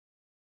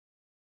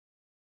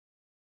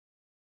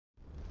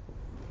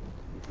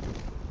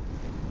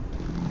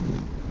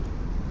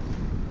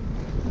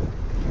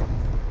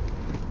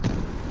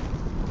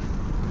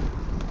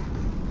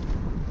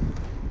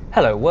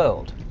Hello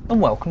world,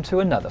 and welcome to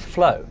another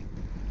flow.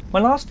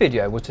 My last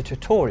video was a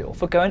tutorial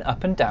for going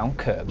up and down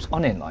curbs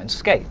on inline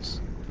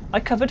skates. I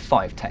covered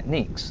 5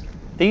 techniques,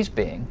 these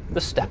being the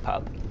step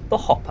up, the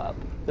hop up,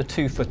 the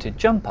two-footed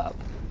jump up,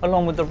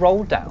 along with the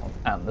roll down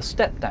and the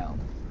step down.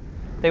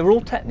 They were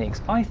all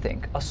techniques I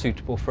think are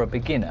suitable for a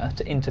beginner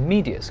to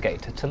intermediate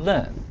skater to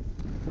learn.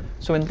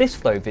 So in this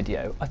flow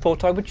video I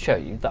thought I would show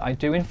you that I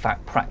do in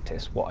fact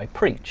practice what I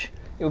preach.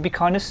 It would be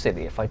kind of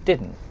silly if I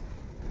didn't.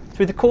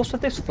 Through the course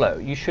of this flow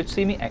you should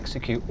see me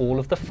execute all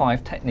of the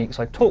 5 techniques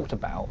I talked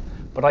about,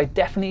 but I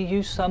definitely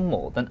use some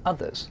more than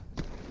others.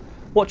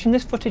 Watching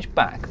this footage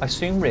back I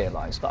soon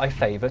realised that I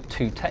favour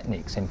 2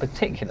 techniques in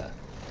particular.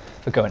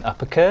 For going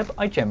up a curb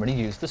I generally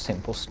use the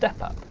simple step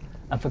up,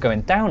 and for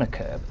going down a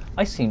curb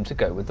I seem to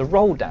go with the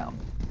roll down.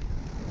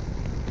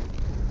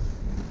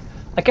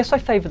 I guess I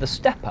favour the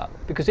step up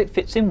because it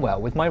fits in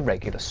well with my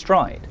regular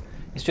stride.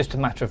 It's just a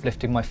matter of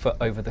lifting my foot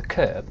over the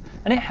curb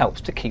and it helps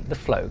to keep the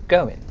flow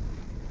going.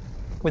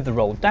 With the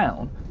roll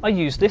down, I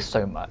use this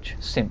so much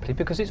simply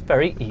because it's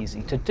very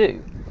easy to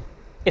do.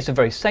 It's a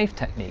very safe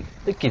technique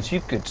that gives you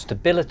good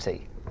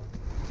stability.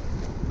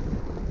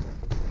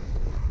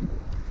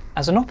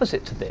 As an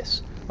opposite to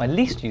this, my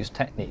least used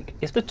technique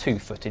is the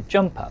two-footed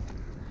jump up.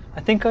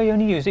 I think I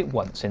only use it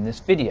once in this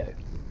video.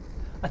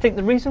 I think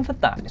the reason for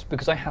that is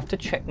because I have to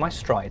check my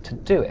stride to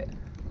do it,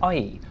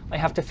 i.e. I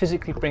have to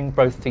physically bring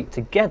both feet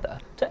together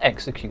to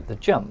execute the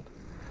jump.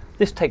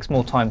 This takes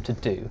more time to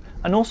do,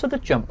 and also the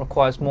jump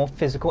requires more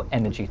physical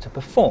energy to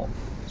perform,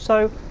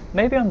 so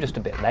maybe I'm just a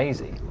bit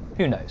lazy,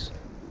 who knows.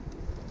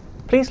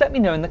 Please let me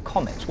know in the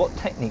comments what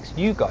techniques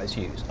you guys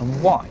use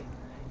and why.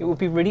 It would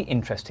be really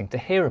interesting to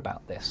hear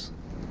about this.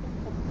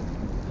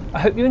 I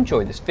hope you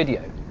enjoyed this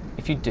video.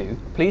 If you do,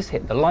 please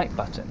hit the like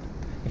button.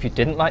 If you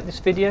didn't like this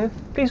video,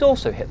 please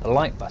also hit the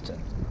like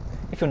button.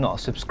 If you're not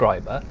a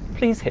subscriber,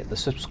 please hit the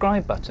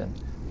subscribe button.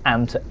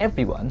 And to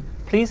everyone,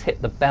 please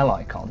hit the bell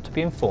icon to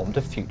be informed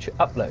of future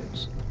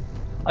uploads.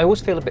 I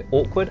always feel a bit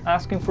awkward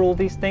asking for all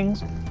these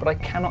things, but I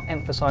cannot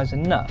emphasize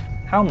enough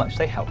how much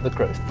they help the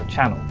growth of the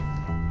channel.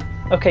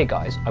 Okay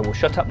guys, I will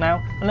shut up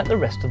now and let the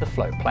rest of the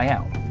flow play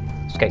out.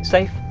 Skate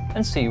safe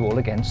and see you all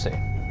again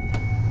soon.